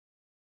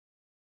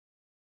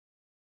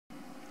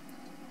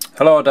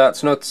Hello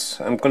Darts Nuts,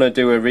 I'm going to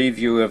do a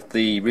review of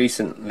the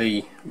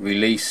recently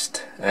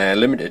released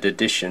limited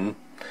edition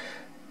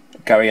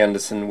Gary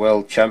Anderson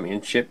World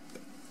Championship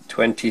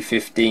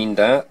 2015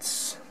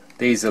 darts.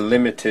 These are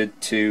limited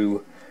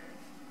to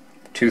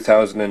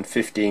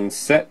 2015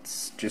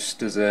 sets,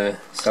 just as a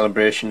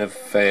celebration of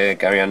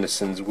Gary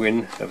Anderson's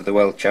win of the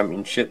World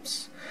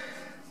Championships.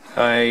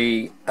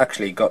 I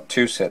actually got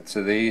two sets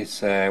of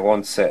these.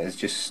 One set is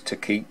just to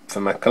keep for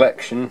my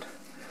collection,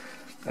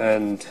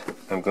 and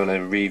I'm going to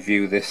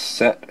review this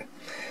set.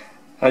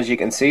 As you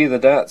can see, the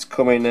darts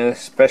come in a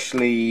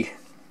specially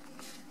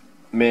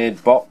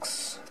made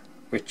box,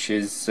 which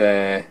is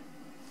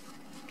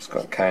it's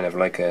got kind of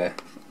like a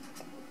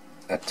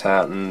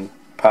tartan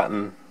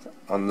pattern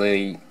on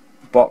the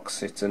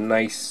box. It's a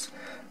nice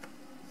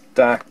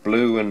dark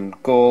blue and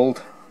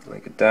gold,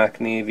 like a dark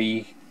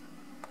navy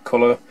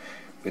colour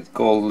with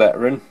gold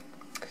lettering.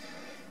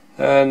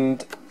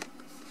 And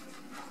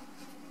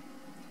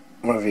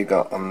what have you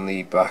got on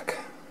the back?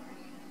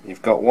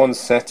 You've got one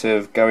set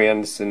of Gary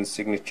Anderson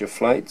signature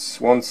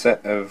flights, one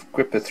set of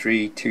Gripper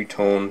 3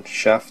 two-tone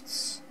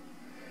shafts,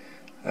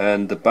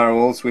 and the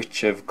barrels,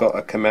 which have got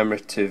a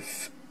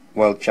commemorative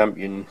World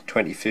Champion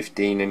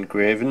 2015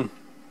 engraving.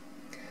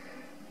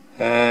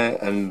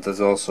 And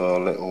there's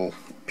also a little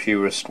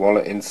Purist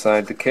wallet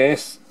inside the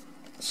case.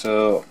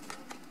 So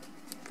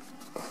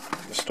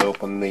just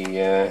open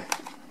the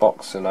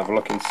box and have a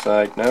look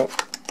inside now.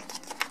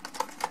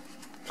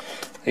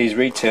 These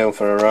retail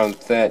for around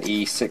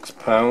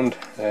 £36.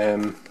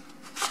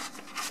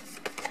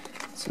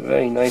 It's a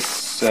very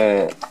nice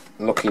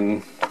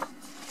looking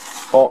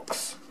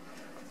box.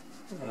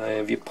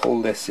 If you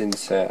pull this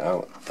insert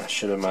out, I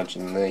should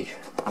imagine the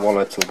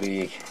wallet will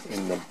be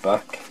in the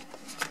back.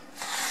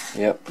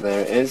 Yep,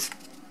 there it is.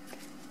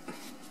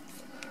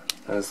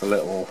 There's the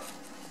little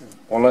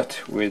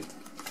wallet with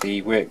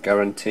the weight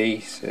guarantee.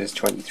 It says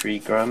 23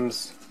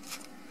 grams.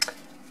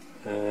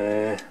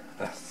 I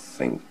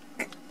think,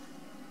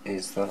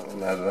 is that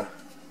leather?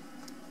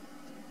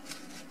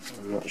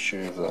 I'm not sure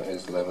if that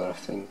is leather. I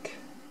think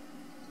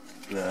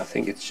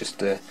it's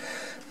just a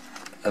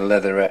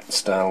leatherette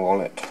style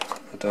wallet.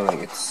 I don't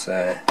think it's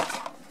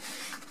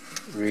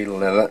real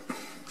leather.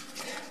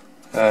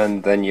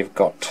 And then you've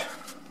got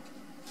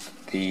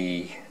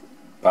the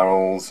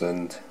barrels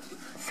and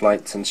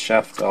flights and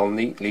shafts all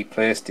neatly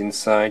placed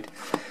inside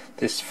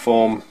this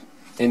foam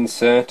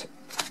insert,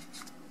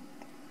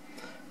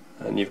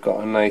 and you've got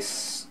a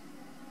nice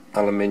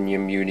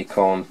aluminium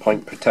unicorn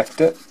point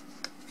protector.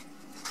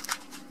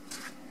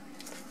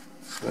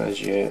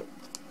 There's your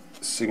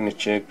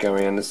signature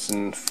Gary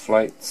Anderson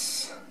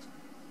flights,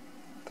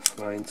 the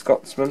Flying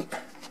Scotsman,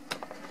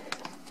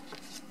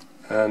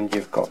 and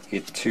you've got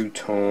your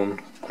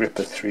two-tone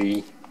Gripper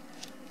 3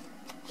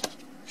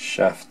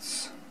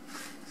 shafts.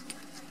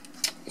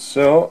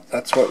 So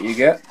that's what you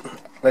get.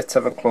 Let's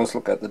have a close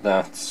look at the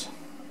darts.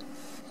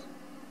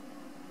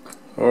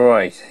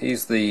 Alright,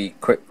 here's the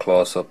quick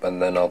close-up,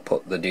 and then I'll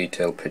put the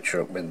detailed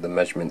picture up with the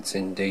measurements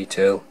in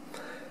detail.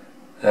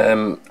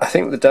 I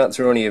think the darts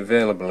are only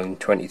available in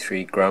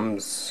 23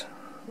 grams.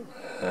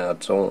 I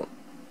don't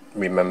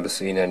remember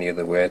seeing any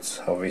other weights.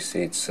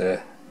 Obviously it's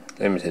a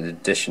limited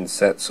edition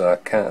set, so I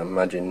can't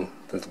imagine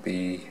there'll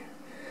be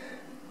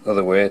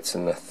other weights,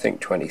 and I think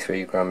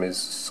 23 gram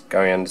is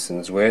Gary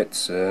Anderson's weight.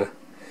 So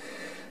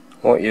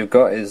what you've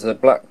got is a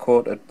black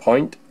coated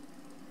point,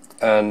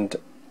 and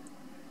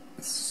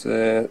it's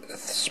a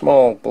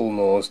small bull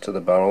nose to the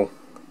barrel,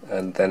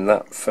 and then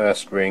that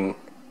first ring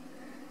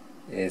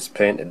is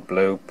painted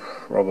blue,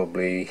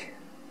 probably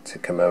to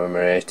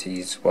commemorate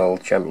his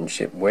World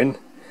Championship win.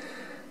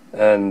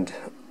 And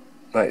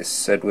like I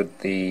said with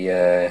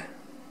the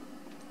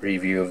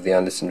review of the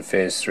Anderson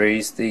Phase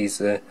 3s, these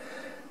are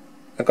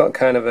I've got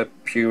kind of a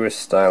Purist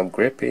style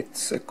grip.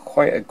 It's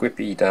quite a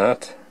grippy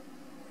dart,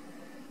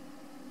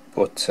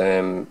 but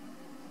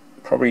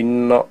probably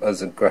not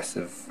as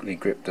aggressively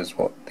gripped as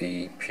what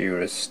the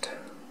Purist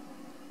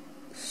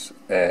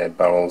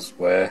barrels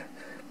were,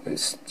 but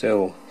it's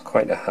still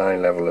quite a high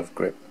level of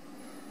grip.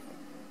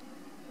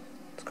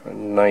 It's got a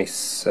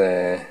nice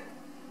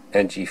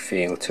edgy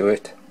feel to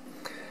it,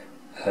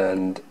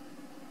 and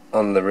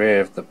on the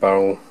rear of the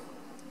barrel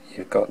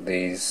you've got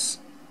these,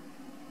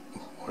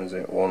 what is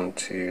it, 1,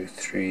 2,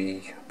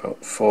 3,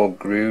 about 4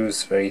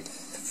 grooves, very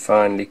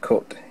finely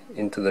cut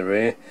into the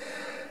rear.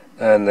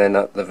 And then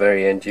at the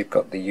very end you've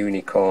got the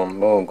unicorn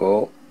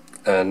logo,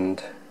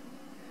 and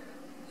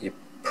you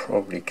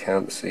probably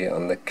can't see it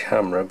on the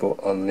camera, but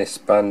on this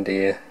band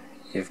here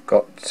you've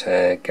got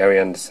Gary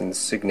Anderson's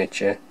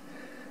signature,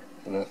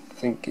 and I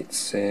think it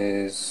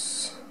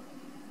says,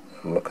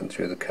 I'm looking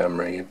through the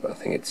camera here, but I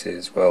think it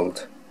says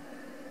World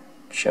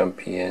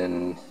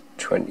Champion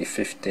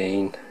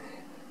 2015.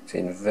 It's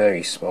in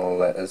very small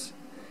letters.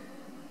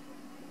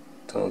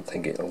 Don't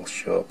think it'll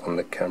show up on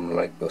the camera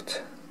like,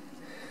 but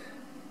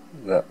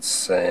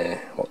that's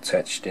what's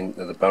etched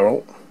into the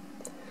barrel.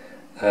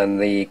 And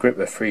the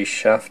Gripper 3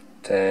 shaft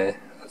has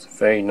a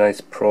very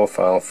nice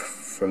profile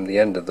from the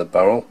end of the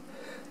barrel.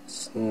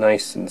 It's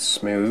nice and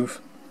smooth,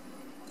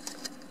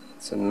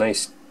 It's a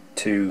nice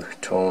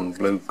two-tone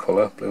blue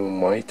colour, blue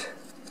and white,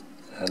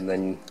 and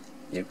then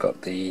you've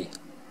got the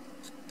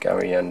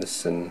Gary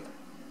Anderson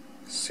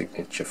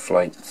signature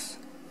flights.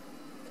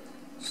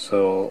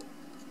 So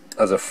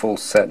as a full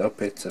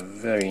setup, it's a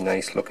very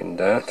nice looking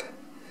dart.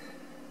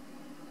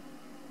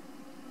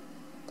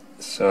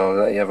 So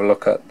let you have a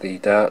look at the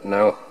dart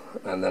now,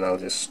 and then I'll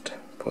just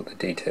put the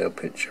detailed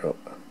picture up.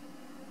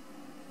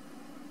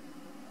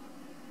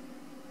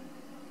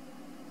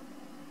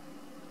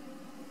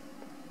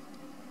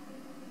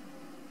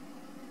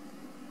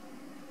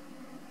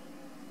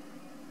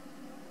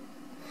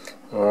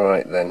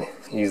 Alright then,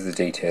 here's the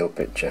detailed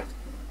picture.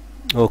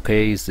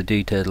 Okay, here's the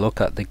detailed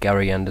look at the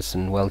Gary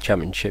Anderson World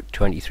Championship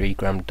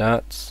 23g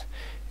darts.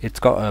 It's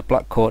got a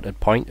black coated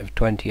point of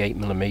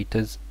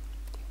 28mm.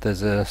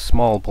 There's a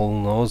small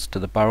bull nose to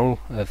the barrel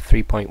of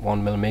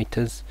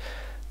 3.1mm.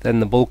 Then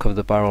the bulk of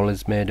the barrel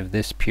is made of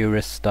this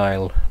purist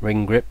style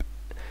ring grip,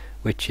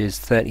 which is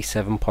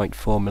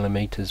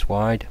 37.4mm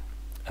wide.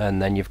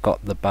 And then you've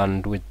got the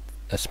band with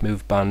a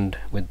smooth band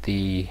with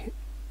the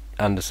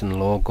Anderson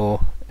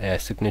logo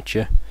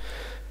signature,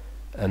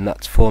 and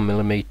that's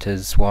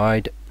 4mm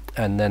wide.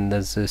 And then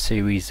there's a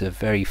series of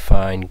very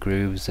fine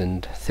grooves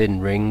and thin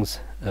rings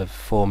of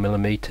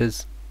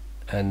 4mm,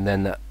 and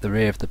then at the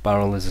rear of the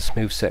barrel is a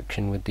smooth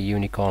section with the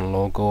unicorn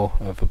logo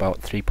of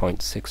about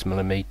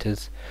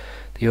 3.6mm.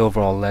 The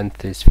overall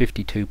length is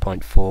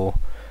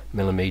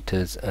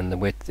 52.4mm and the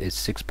width is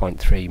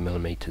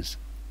 6.3mm.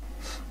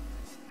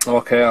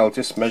 Okay, I'll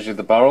just measure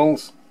the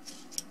barrels.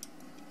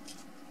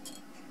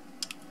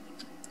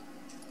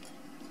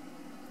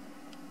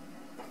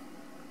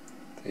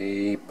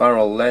 The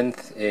barrel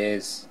length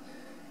is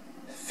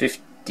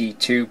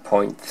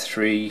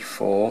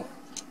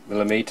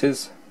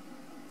 52.34mm,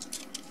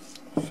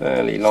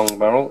 fairly long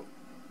barrel.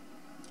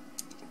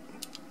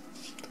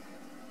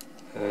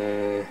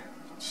 Let's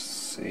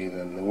see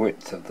then the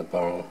width of the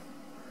barrel.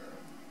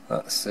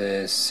 That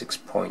says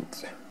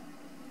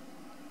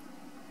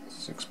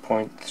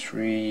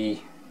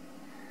 6.34,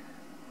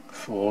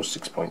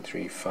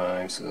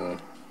 6.35, so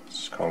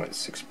let's call it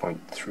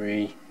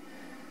 6.3.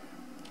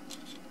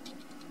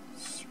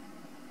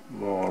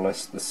 More or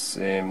less the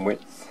same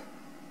width,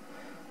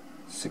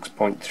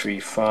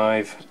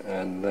 6.35,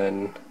 and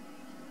then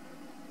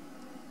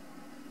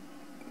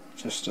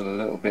just a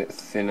little bit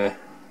thinner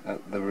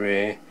at the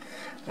rear.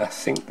 I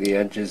think the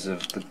edges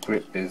of the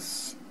grip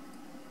is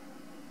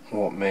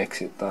what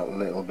makes it that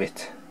little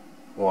bit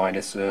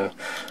wider, so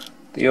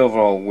the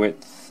overall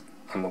width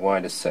on the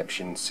widest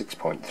section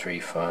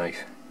 6.35.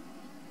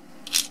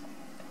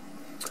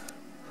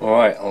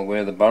 Alright, I'll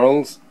weigh the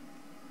barrels.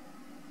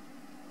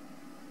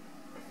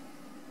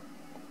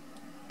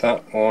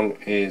 That one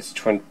is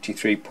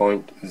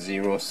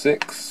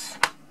 23.06.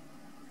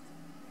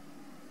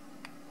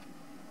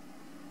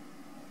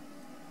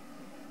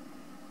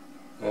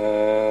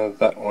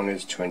 That one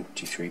is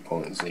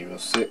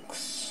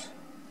 23.06.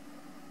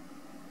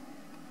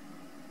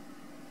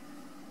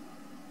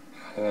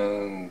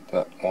 And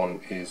that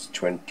one is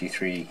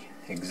 23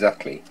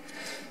 exactly.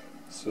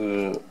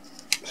 So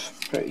it's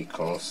pretty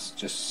close,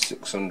 just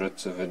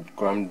 0.06 of a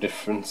gram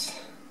difference.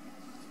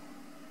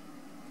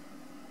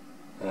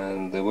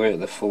 And the weight of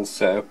the full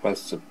setup as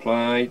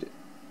supplied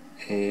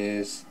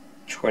is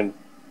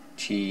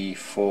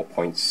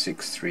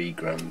 24.63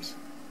 grams.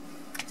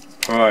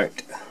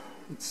 Alright,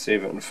 let's see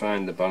if I can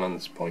find the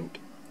balance point.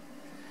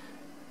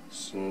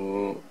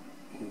 So,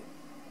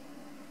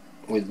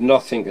 with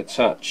nothing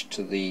attached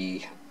to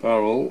the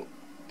barrel,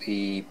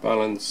 the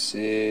balance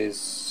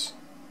is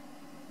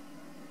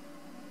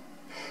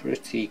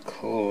pretty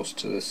close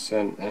to the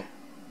center.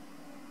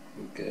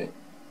 Okay.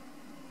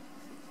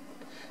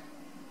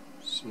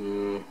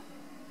 So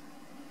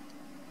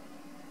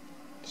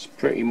it's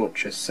pretty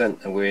much a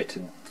center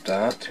weighted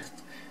dart,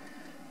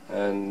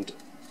 and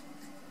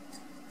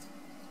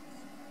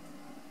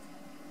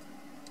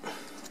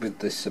with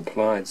the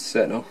supplied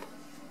setup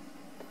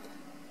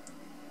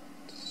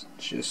it's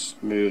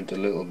just moved a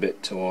little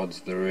bit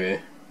towards the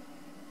rear,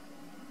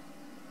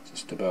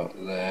 just about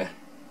there.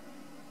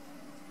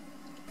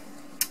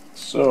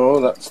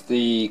 So that's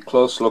the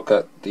close look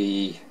at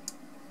the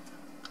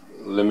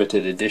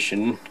limited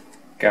edition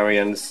Gary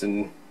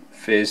Anderson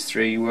Phase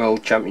 3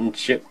 World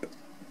Championship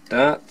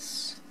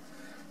darts.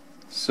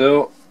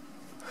 So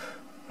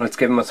let's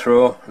give them a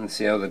throw and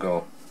see how they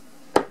go.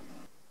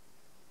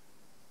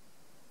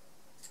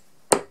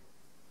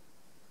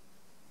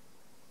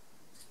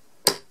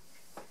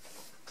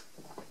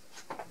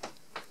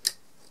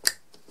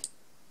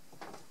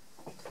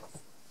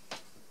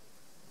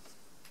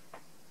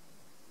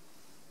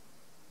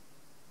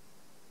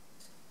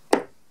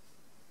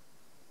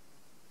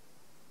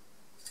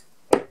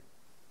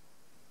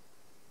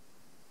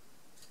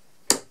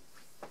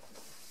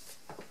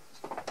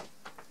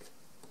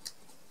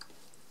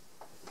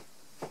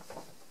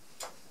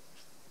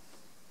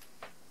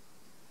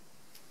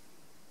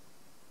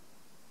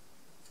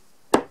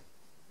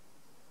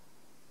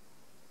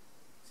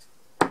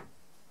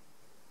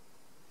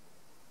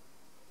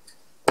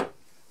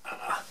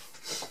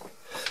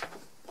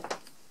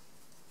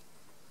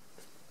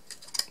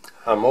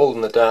 I'm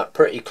holding the dart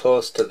pretty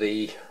close to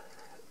the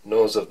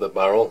nose of the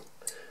barrel.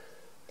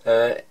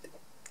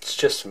 It's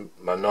just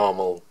my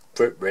normal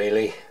grip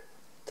really.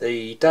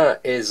 The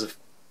dart is a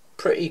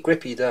pretty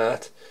grippy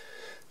dart.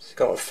 It's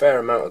got a fair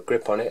amount of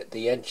grip on it.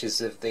 The edges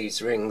of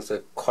these rings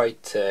are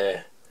quite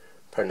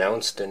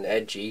pronounced and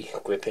edgy,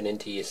 gripping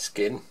into your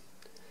skin.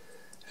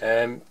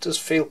 Does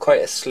feel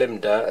quite a slim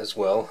dart as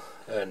well,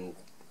 and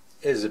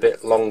is a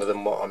bit longer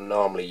than what I'm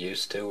normally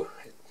used to,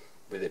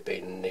 with it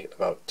being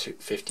about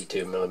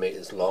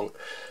 52mm long.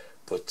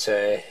 But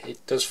it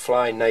does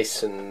fly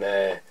nice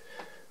and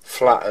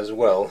flat as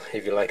well,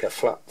 if you like a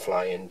flat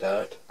flying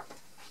dart.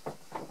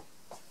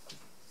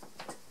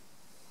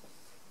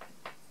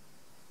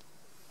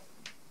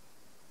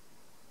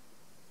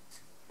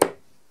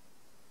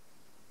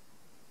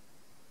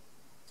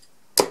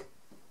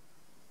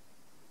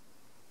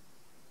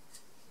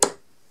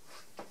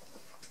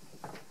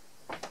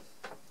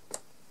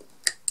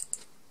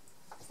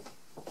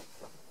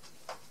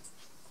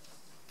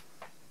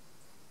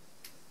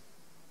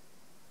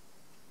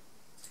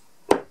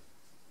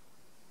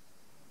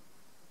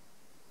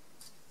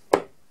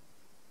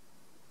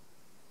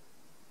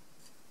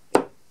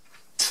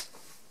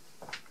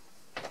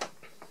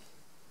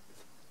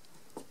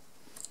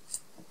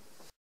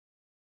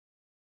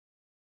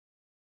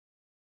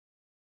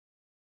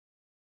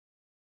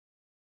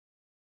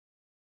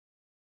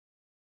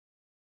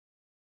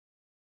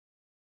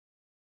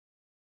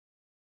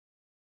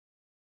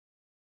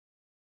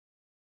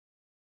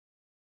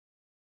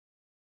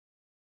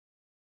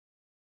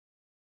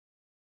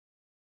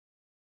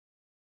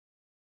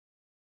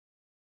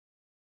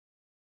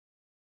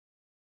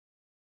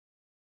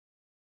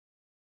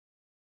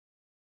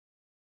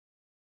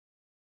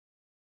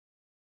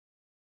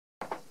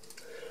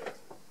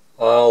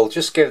 I'll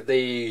just give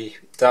the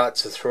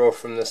darts a throw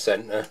from the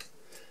centre,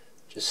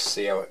 just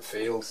see how it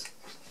feels.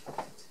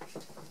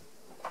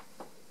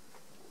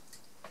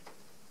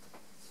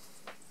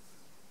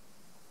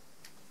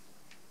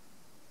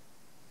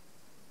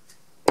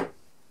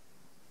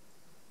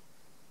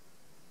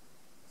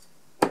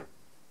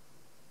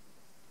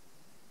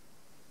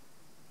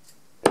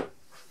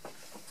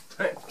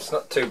 Right, it's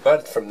not too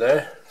bad from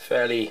there,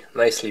 fairly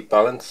nicely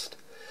balanced.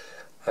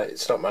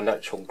 It's not my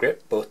natural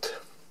grip, but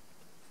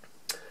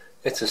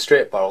it's a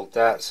straight barrel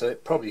dart, so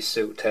it probably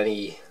suits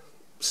any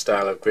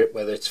style of grip,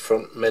 whether it's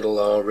front, middle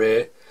or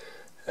rear.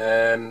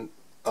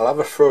 I'll have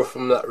a throw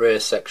from that rear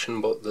section,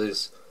 but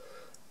there's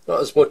not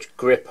as much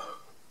grip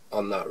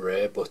on that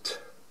rear, but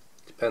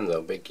it depends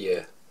how big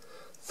your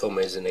thumb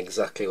is and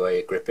exactly where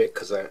you grip it,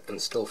 because I can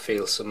still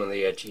feel some of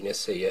the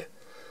edginess here.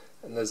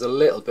 And there's a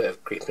little bit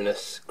of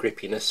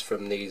grippiness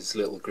from these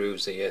little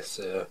grooves here,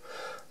 so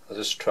I'll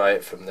just try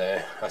it from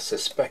there. I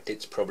suspect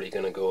it's probably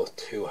going to go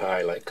too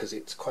high, like, because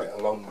it's quite a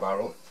long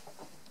barrel.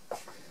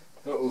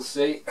 But we'll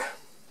see.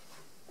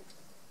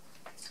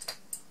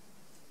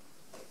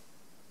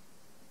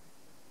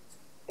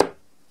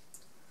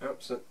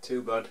 That's not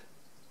too bad.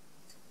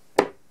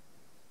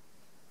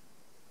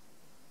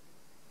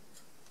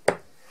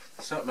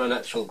 It's not my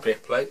natural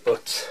grip, like,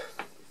 but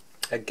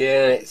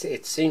again,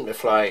 it seemed to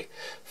fly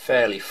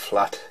fairly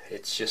flat.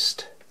 It's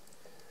just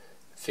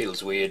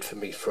feels weird for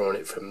me throwing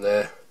it from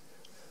there.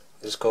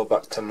 I'll just go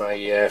back to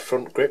my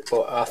front grip,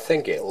 but I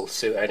think it'll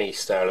suit any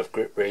style of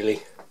grip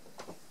really.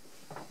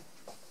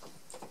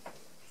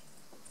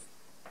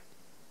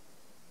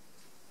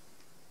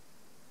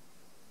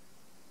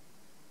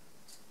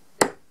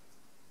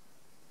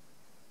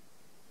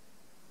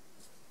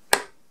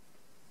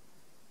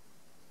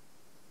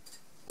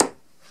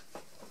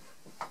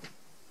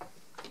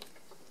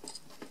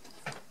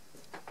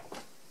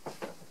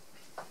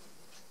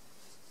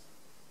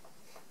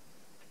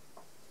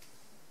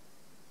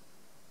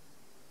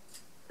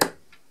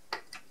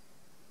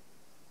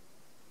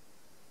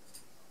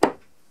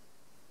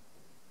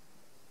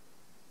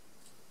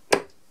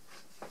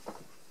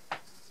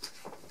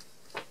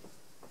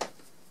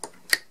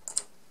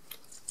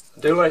 I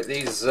do like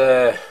these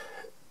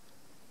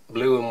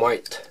blue and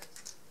white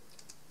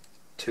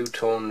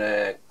two-tone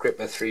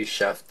Gripper 3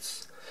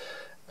 shafts,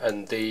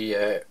 and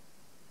the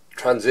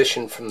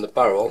transition from the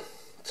barrel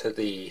to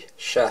the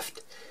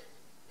shaft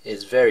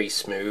is very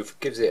smooth,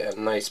 gives it a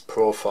nice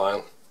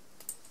profile.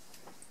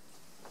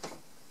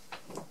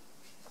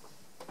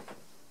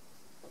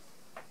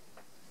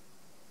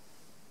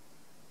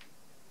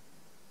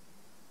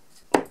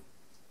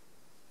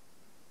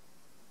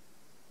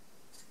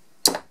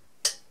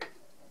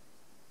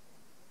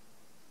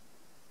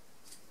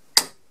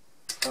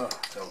 Oh,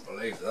 I don't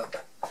believe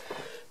that.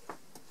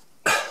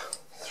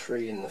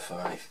 3 in the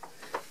 5.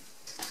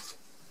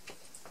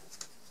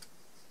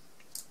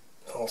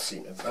 All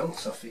seem to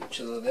bounce off each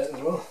other there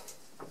as well.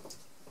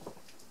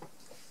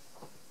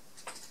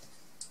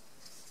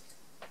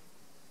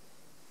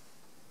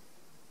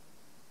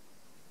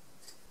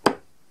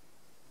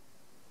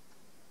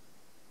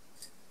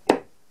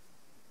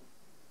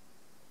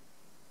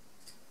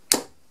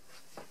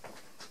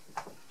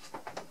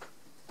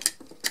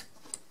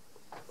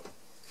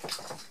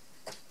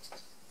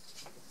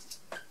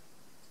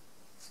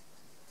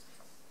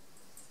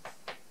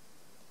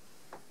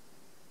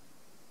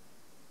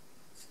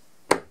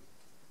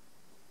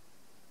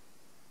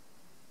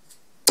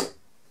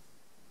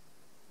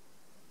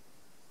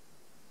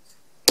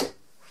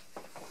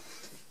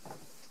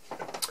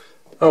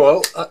 Oh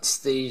well, that's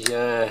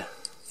the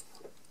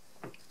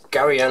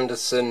Gary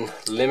Anderson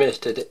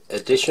limited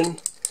edition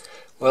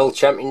World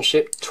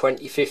Championship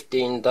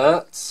 2015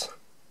 darts.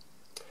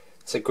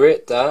 It's a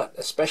great dart,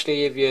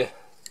 especially if you're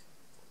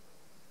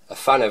a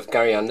fan of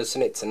Gary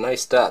Anderson. It's a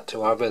nice dart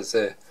to have as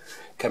a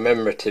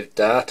commemorative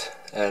dart,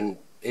 and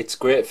it's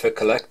great for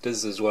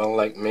collectors as well,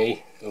 like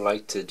me, who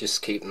like to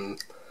just keep them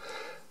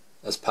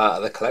as part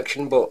of the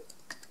collection. But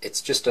it's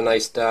just a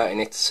nice dart in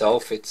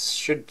itself. It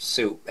should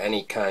suit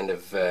any kind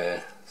of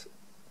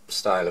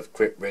style of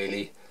grip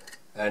really,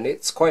 and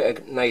it's quite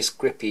a nice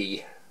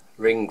grippy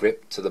ring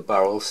grip to the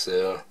barrel,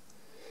 so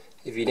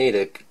if you need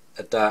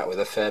a dart with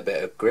a fair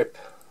bit of grip,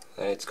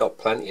 it's got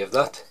plenty of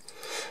that.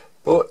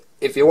 But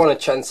if you want a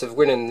chance of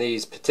winning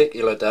these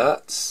particular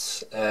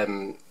darts,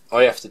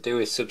 all you have to do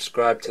is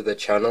subscribe to the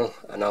channel,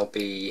 and I'll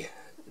be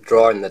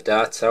drawing the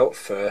darts out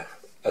for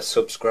a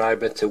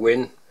subscriber to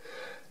win,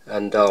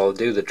 and I'll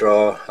do the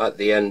draw at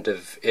the end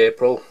of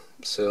April,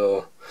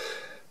 so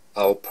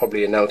I'll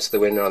probably announce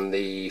the winner on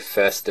the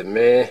 1st of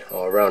May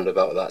or around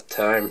about that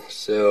time.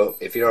 So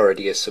if you're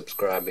already a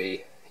subscriber,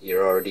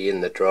 you're already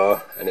in the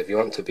draw, and if you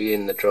want to be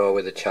in the draw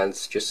with a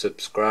chance, just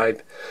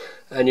subscribe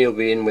and you'll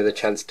be in with a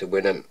chance to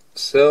win them.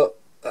 So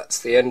that's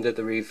the end of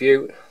the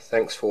review.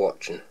 Thanks for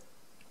watching.